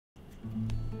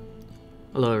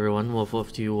Hello everyone, welcome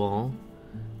to you all.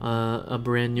 A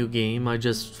brand new game I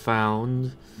just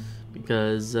found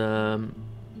because,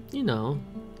 you know,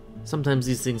 sometimes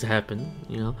these things happen,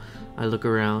 you know. I look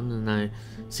around and I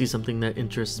see something that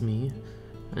interests me,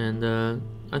 and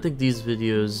I think these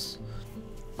videos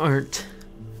aren't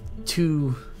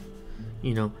too,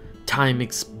 you know, time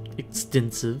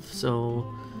extensive, so,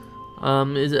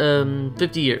 it's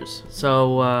 50 years,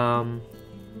 so,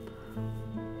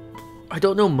 I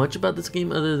don't know much about this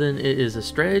game other than it is a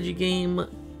strategy game.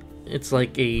 It's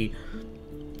like a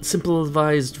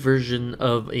simplified version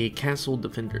of a castle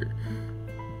defender,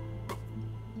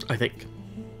 I think.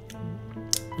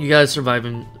 You guys survive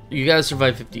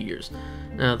 50 years.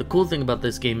 Now the cool thing about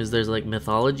this game is there's like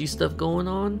mythology stuff going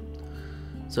on,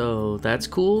 so that's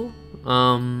cool.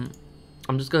 I'm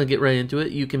just gonna get right into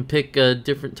it. You can pick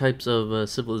different types of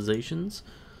civilizations,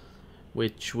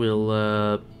 which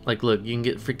will like, look, you can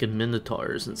get freaking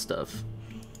minotaurs and stuff.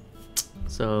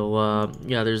 So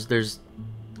yeah, there's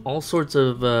all sorts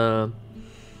of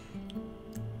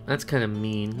that's kind of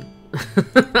mean,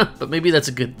 but maybe that's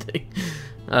a good thing.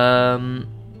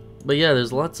 But yeah,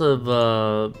 there's lots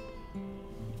of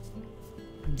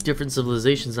different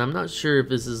civilizations. I'm not sure if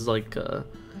this is like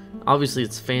obviously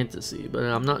it's fantasy, but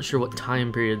I'm not sure what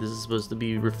time period this is supposed to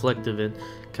be reflective in.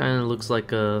 Kind of looks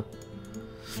like a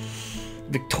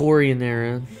Victorian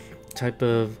era type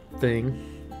of thing,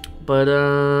 but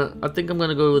I think I'm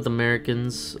gonna go with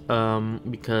Americans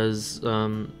because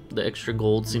the extra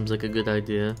gold seems like a good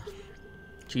idea.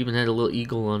 She even had a little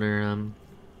eagle on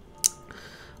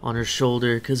her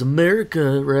shoulder, because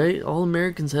America, right? All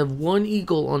Americans have one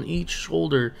eagle on each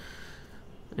shoulder,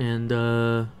 and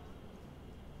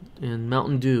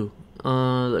Mountain Dew.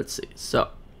 Let's see. So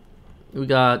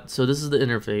this is the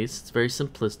interface. It's very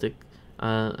simplistic.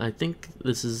 I think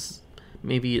this is,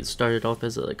 maybe it started off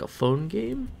as like a phone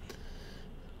game,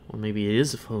 or maybe it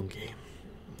is a phone game.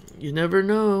 You never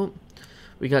know.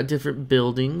 We got different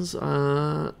buildings.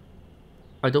 I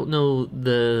don't know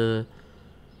the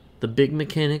big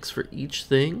mechanics for each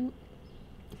thing.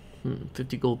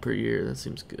 50 gold per year. That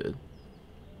seems good.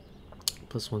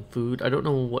 +1 food. I don't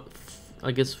know what.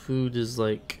 I guess food is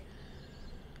like.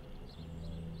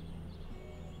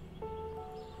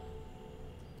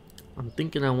 I'm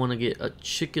thinking I want to get a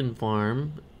chicken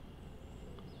farm.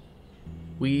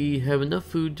 We have enough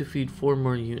food to feed 4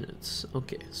 more units.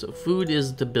 Okay, so food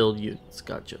is to build units.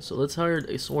 Gotcha. So let's hire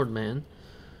a swordman.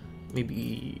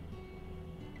 Maybe.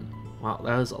 Wow,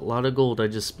 that was a lot of gold I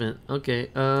just spent. Okay,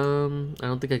 I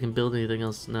don't think I can build anything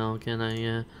else now, can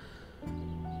I?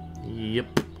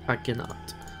 Yep, I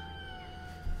cannot.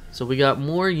 So we got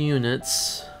more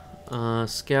units.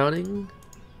 Scouting.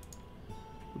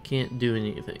 We can't do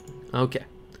anything. Okay,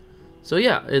 so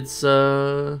yeah, it's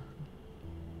in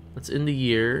the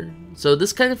year. So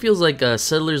this kind of feels like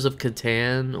Settlers of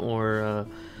Catan, or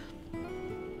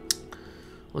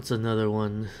what's another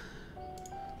one?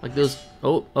 Like those.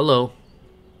 Oh, hello.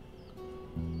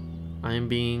 I am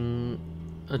being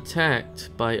attacked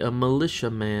by a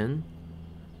militiaman.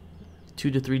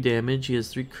 2 to 3 damage. He has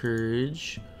 3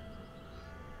 courage.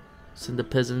 Send a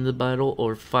peasant into battle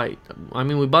or fight. I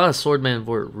mean, we bought a swordman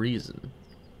for a reason.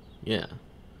 Yeah.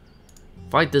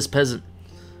 Fight this peasant.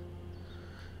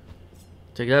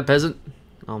 Take that, peasant.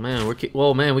 Oh man, we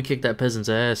kicked that peasant's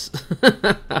ass.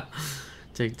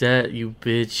 Take that, you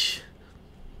bitch.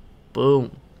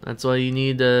 Boom. That's why you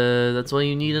need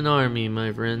an army,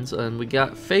 my friends. And we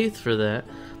got faith for that.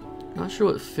 Not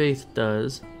sure what faith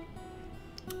does.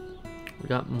 We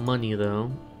got money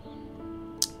though.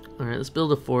 Alright, let's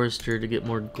build a forester to get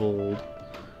more gold.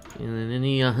 And then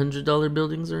any $100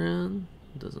 buildings around?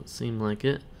 Doesn't seem like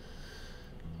it.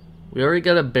 We already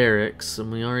got a barracks,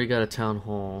 and we already got a town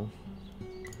hall.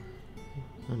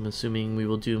 I'm assuming we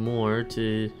will do more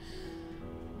to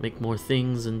make more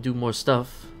things and do more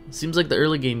stuff. It seems like the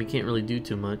early game you can't really do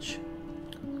too much.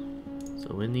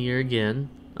 So in the year again.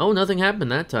 Oh, nothing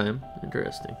happened that time.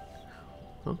 Interesting.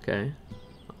 Okay.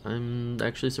 I'm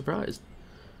actually surprised.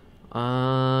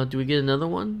 Do we get another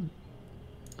one?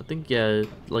 I think, yeah,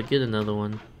 like, get another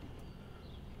one.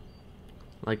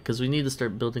 Like, because we need to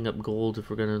start building up gold if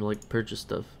we're gonna, like, purchase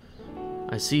stuff.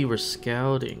 I see we're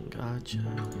scouting. Gotcha.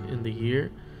 In the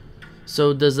year.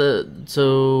 So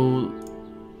so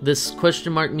this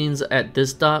question mark means at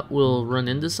this dot we'll run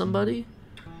into somebody?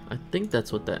 I think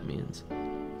that's what that means.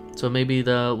 So maybe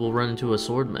we'll run into a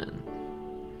swordman.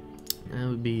 That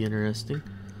would be interesting.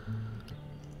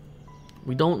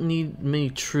 We don't need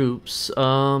many troops.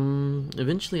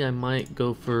 Eventually I might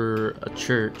go for a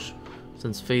church,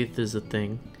 since faith is a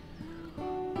thing.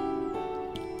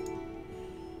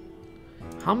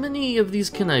 How many of these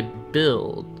can I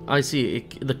build? I see,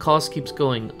 the cost keeps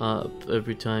going up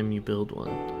every time you build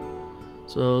one.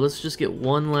 So let's just get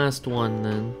one last one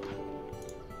then.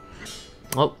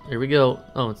 Oh, here we go.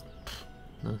 Oh,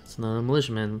 it's not a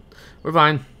militiaman. We're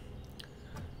fine.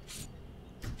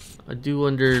 I do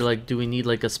wonder, like, do we need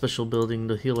like a special building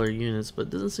to heal our units? But it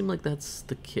doesn't seem like that's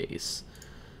the case.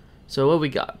 So what we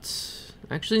got?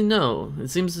 Actually, no. It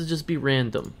seems to just be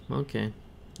random. Okay,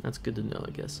 that's good to know,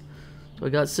 I guess. So I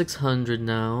got 600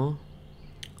 now.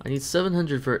 I need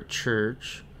 700 for a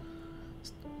church.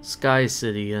 Sky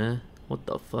City, eh? What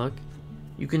the fuck?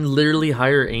 You can literally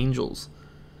hire angels.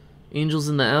 Angels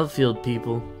in the outfield,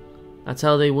 people. That's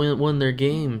how they won their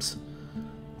games.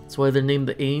 That's why they're named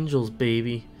the Angels,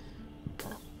 baby.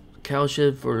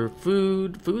 Cowshed for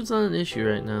food. Food's not an issue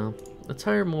right now. Let's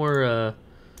hire more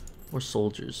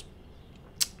soldiers.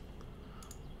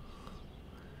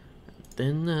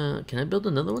 Then, can I build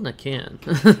another one? I can.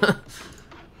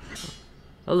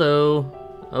 Hello.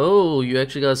 Oh, you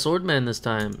actually got a swordman this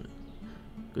time.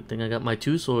 Good thing I got my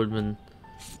 2 swordmen.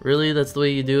 Really? That's the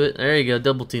way you do it? There you go,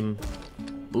 double team.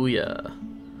 Booyah.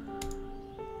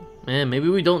 Man, maybe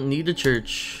we don't need a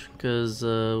church, because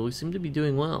we seem to be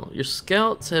doing well. Your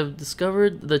scouts have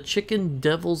discovered the Chicken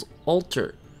Devil's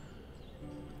altar.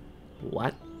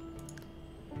 What?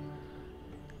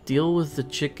 Deal with the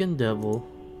Chicken Devil.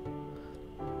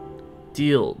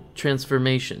 Deal.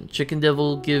 Transformation. Chicken Devil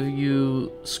will give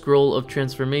you scroll of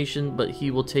transformation, but he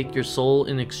will take your soul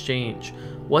in exchange.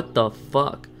 What the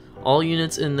fuck? All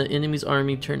units in the enemy's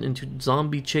army turn into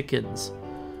zombie chickens.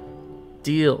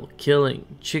 Deal. Killing.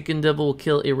 Chicken Devil will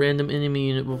kill a random enemy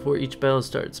unit before each battle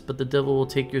starts, but the devil will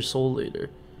take your soul later.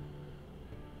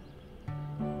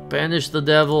 Banish the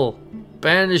devil.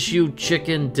 Banish you,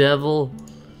 Chicken Devil.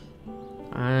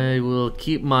 I will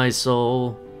keep my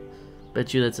soul.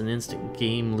 Bet you that's an instant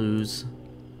game lose.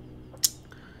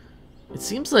 It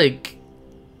seems like,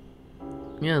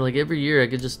 yeah, like every year I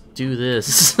could just do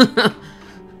this,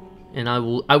 and I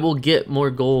will get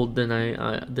more gold than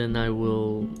I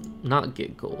will not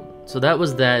get gold. So that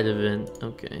was that event.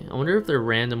 Okay, I wonder if they're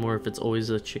random or if it's always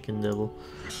a Chicken Devil.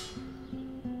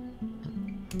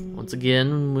 Once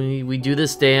again, we do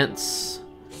this dance.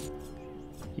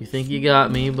 You think you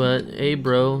got me, but hey,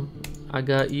 bro, I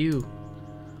got you.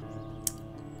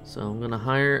 So I'm gonna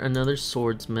hire another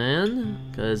swordsman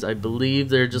because I believe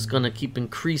they're just gonna keep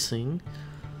increasing.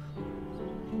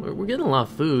 We're getting a lot of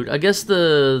food. I guess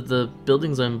the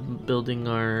buildings I'm building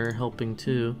are helping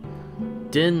too.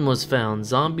 Den was found.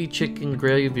 Zombie chicken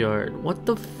graveyard. What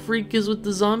the freak is with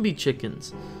the zombie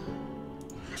chickens?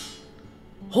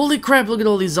 Holy crap! Look at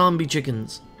all these zombie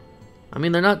chickens. I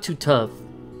mean, they're not too tough.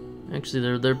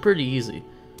 Actually, they're pretty easy.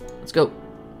 Let's go.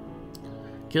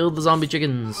 Kill the zombie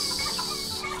chickens.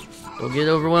 Don't get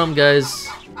overwhelmed, guys.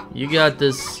 You got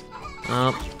this.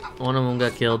 Oh, one of them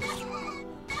got killed.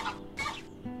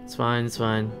 It's fine, it's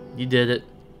fine. You did it.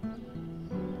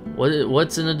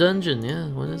 What's in a dungeon? Yeah,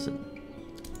 what is it?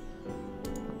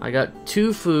 I got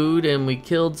 2 food and we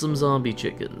killed some zombie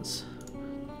chickens.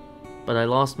 But I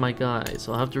lost my guy,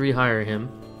 so I'll have to rehire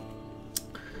him.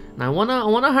 And I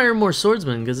wanna hire more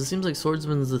swordsmen because it seems like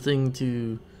swordsman's the thing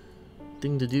to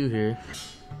do here.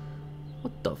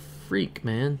 What the freak,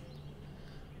 man?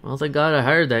 Well, thank God I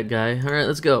hired that guy. Alright,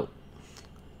 let's go.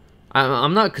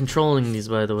 I'm not controlling these,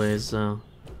 by the way, so...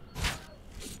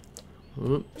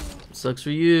 Oop, sucks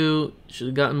for you. Should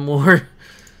have gotten more.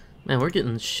 Man, we're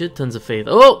getting shit tons of faith.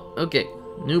 Oh, okay.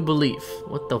 New belief.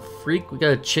 What the freak? We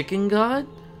got a chicken god?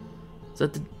 Is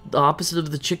that the opposite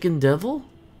of the Chicken Devil?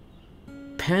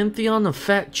 Pantheon of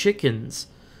fat chickens.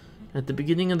 At the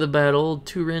beginning of the battle,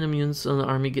 2 random units on the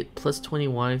army get plus 20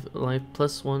 life,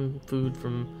 plus 1 food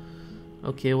from...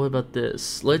 Okay, what about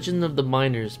this? Legend of the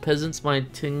Miners. Peasants mine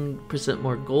 10%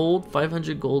 more gold,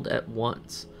 500 gold at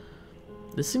once.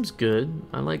 This seems good.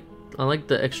 I like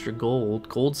the extra gold.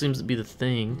 Gold seems to be the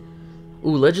thing.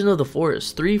 Ooh, Legend of the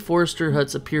Forest. 3 forester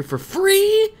huts appear for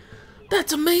free?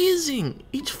 That's amazing!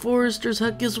 Each forester's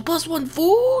hut gives plus 1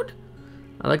 food?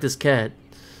 I like this cat.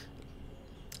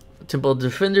 Temple of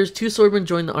Defenders. 2 swordmen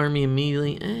join the army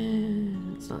immediately.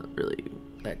 It's not really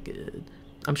that good.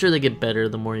 I'm sure they get better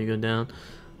the more you go down.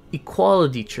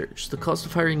 Equality Church. The cost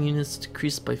of hiring units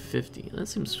decreased by 50. That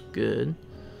seems good.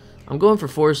 I'm going for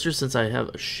foresters since I have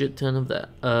a shit ton of that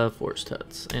forest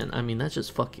huts. And I mean, that's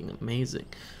just fucking amazing.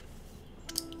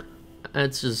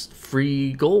 That's just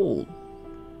free gold.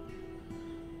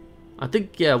 I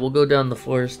think, yeah, we'll go down the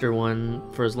forester one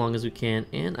for as long as we can.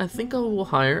 And I think I will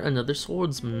hire another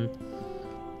swordsman.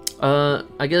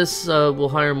 I guess we'll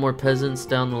hire more peasants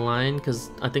down the line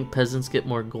because I think peasants get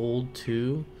more gold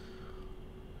too.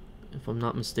 if I'm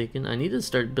not mistaken. I need to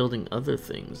start building other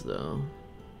things though.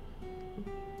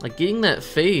 Like getting that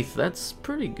faith, that's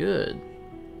pretty good.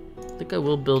 I think I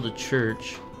will build a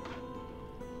church.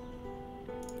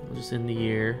 I'll just end the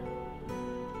year.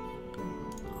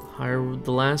 Hire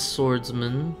the last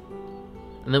swordsman.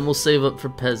 And then we'll save up for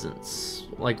peasants.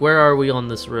 Like, where are we on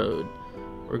this road?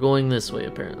 We're going this way,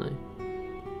 apparently.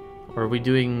 Or are we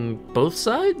doing both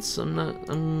sides?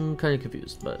 I'm kind of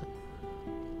confused, but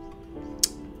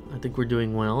I think we're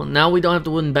doing well. Now we don't have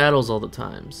to win battles all the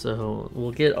time, so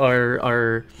we'll get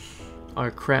our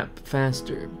crap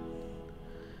faster.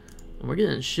 And we're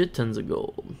getting shit tons of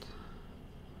gold.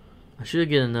 I should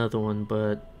get another one,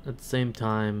 but at the same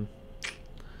time,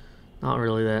 not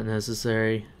really that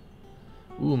necessary.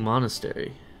 Ooh,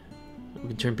 monastery. We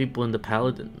can turn people into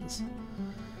paladins.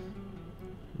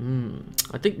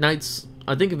 I think knights.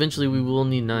 I think eventually we will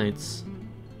need knights.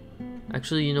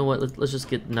 Actually, you know what? Let's just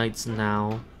get knights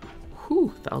now. Whew,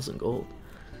 1,000 gold.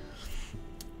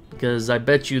 Because I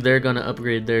bet you they're gonna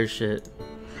upgrade their shit.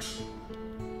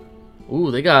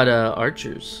 Ooh, they got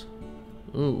archers.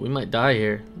 Ooh, we might die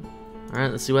here.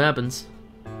 Alright, let's see what happens.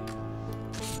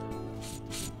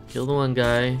 Kill the one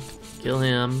guy. Kill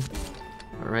him.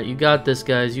 Alright, you got this,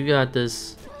 guys. You got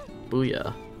this.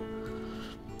 Booyah.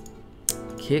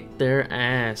 Kick their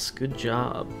ass. Good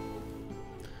job.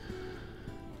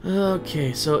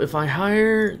 Okay, so if I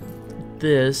hire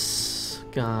this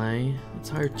guy, let's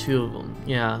hire 2 of them.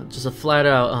 Yeah, just a flat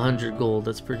out 100 gold.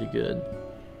 That's pretty good.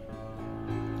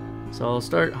 So I'll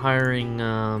start hiring,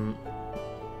 and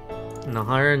I'll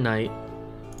hire a knight.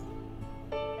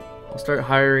 I'll start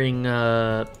hiring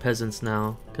peasants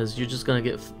now, because you're just gonna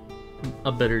get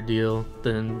a better deal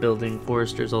than building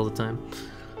foresters all the time.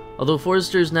 Although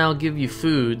foresters now give you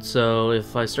food, so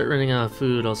if I start running out of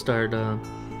food, I'll start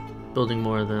building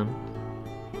more of them.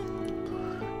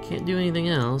 Can't do anything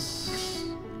else.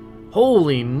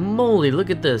 Holy moly, look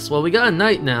at this. Well, we got a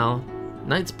knight now.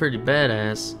 Knight's pretty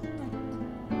badass.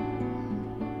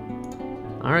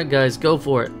 Alright guys, go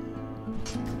for it.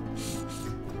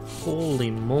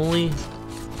 Holy moly.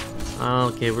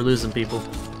 Okay, we're losing people.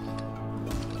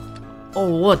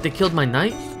 Oh, what? They killed my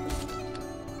knight?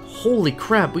 Holy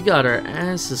crap, we got our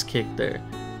asses kicked there.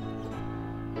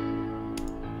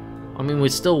 I mean, we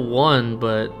still won,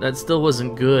 but that still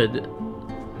wasn't good.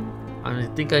 I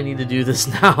think I need to do this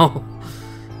now.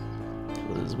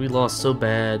 Because we lost so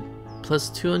bad. Plus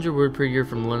 200 wood per year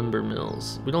from lumber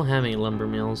mills. We don't have any lumber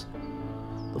mills.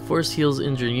 The force heals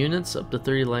injured units. Up to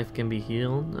 30 life can be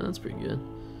healed. That's pretty good.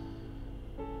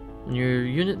 When your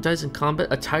unit dies in combat,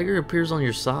 a tiger appears on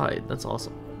your side. That's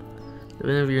awesome.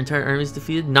 Whenever your entire army is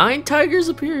defeated, 9 tigers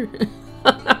appear.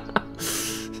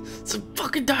 Some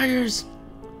fucking tigers.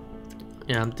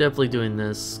 Yeah, I'm definitely doing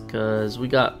this because we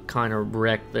got kind of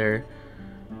wrecked there.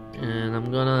 And I'm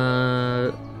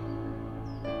gonna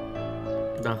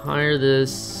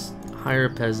hire a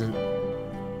peasant.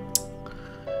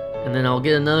 And then I'll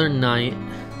get another knight.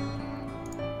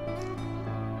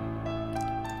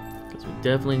 Because we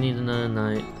definitely need another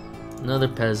knight. Another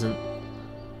peasant.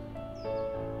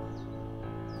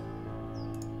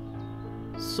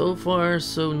 So far,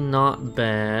 so not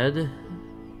bad.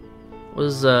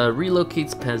 Was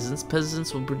relocates peasants.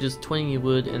 Peasants will produce 20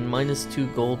 wood and minus 2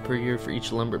 gold per year for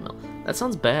each lumber mill. That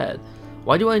sounds bad.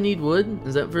 Why do I need wood?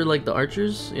 Is that for like the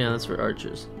archers? Yeah, that's for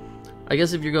archers. I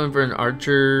guess if you're going for an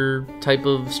archer type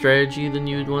of strategy, then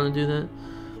you would want to do that.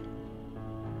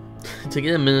 To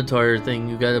get a minotaur thing,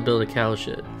 you gotta build a cow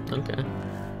shed. Okay.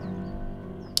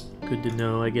 Good to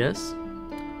know, I guess.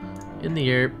 In the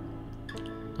air.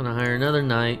 Gonna hire another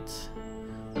knight.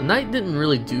 The knight didn't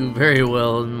really do very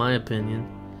well, in my opinion.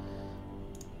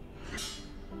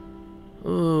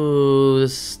 Oh,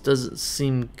 this doesn't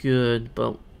seem good,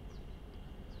 but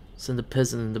send a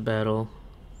peasant into battle.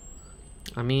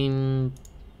 I mean,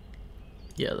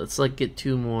 yeah, let's like get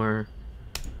 2 more.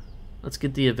 Let's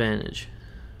get the advantage.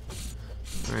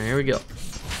 Alright, here we go.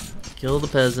 Kill the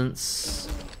peasants.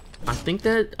 I think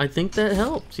that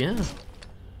helped, yeah.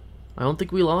 I don't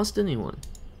think we lost anyone.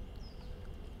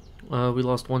 We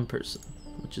lost 1 person,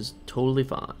 which is totally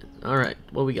fine. Alright,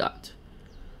 what we got?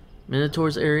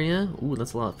 Minotaur's area. Ooh,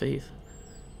 that's a lot of faith.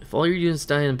 If all your units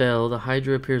die in battle, the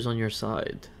Hydra appears on your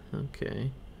side.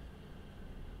 Okay.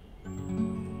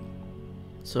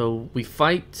 So we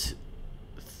fight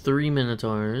 3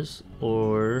 Minotaurs,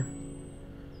 or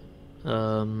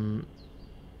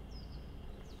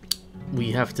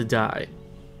we have to die.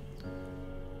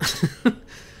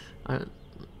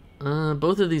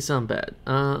 Both of these sound bad.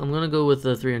 I'm gonna go with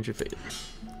the 300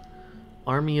 faith.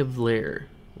 Army of Lair.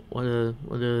 What a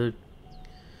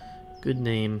good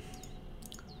name.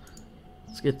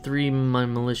 Let's get 3 my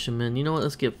militiamen. You know what?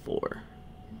 Let's get 4.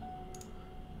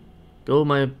 Go,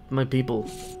 my people.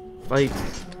 Fight.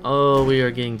 Oh, we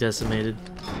are getting decimated.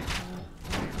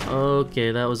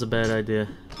 Okay, that was a bad idea.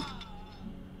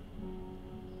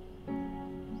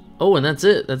 Oh, and that's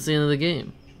it. That's the end of the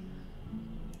game.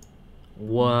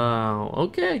 Wow.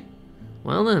 Okay.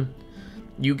 Well then.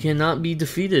 You cannot be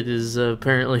defeated is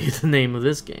apparently the name of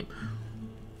this game.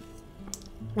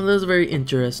 Well, that's very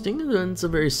interesting. It's a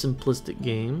very simplistic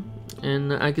game.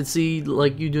 And I could see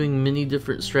like you doing many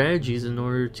different strategies in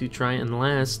order to try and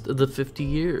last the 50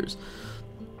 years.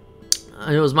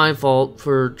 It was my fault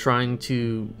for trying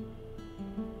to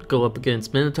go up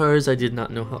against Minotaurs. I did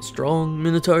not know how strong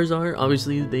Minotaurs are.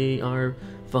 Obviously, they are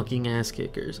fucking ass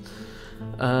kickers.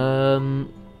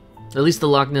 At least the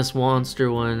Loch Ness Monster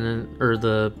one, or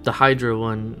the Hydra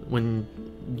one, when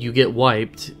you get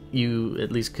wiped, you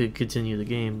at least could continue the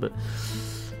game. But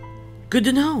good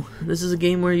to know. This is a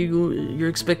game where you're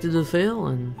expected to fail,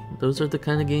 and those are the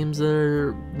kind of games that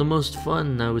are the most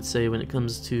fun, I would say, when it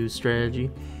comes to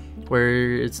strategy,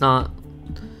 where it's not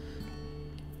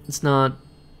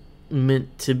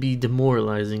meant to be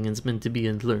demoralizing. It's meant to be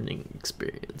a learning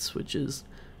experience, which is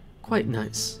quite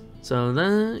nice. So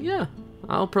then, yeah,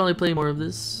 I'll probably play more of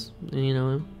this, you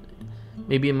know,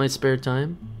 maybe in my spare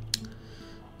time.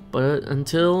 But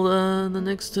until the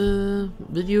next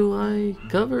video I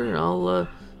cover, I'll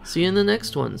see you in the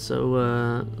next one.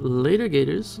 So later,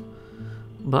 Gators.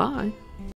 Bye.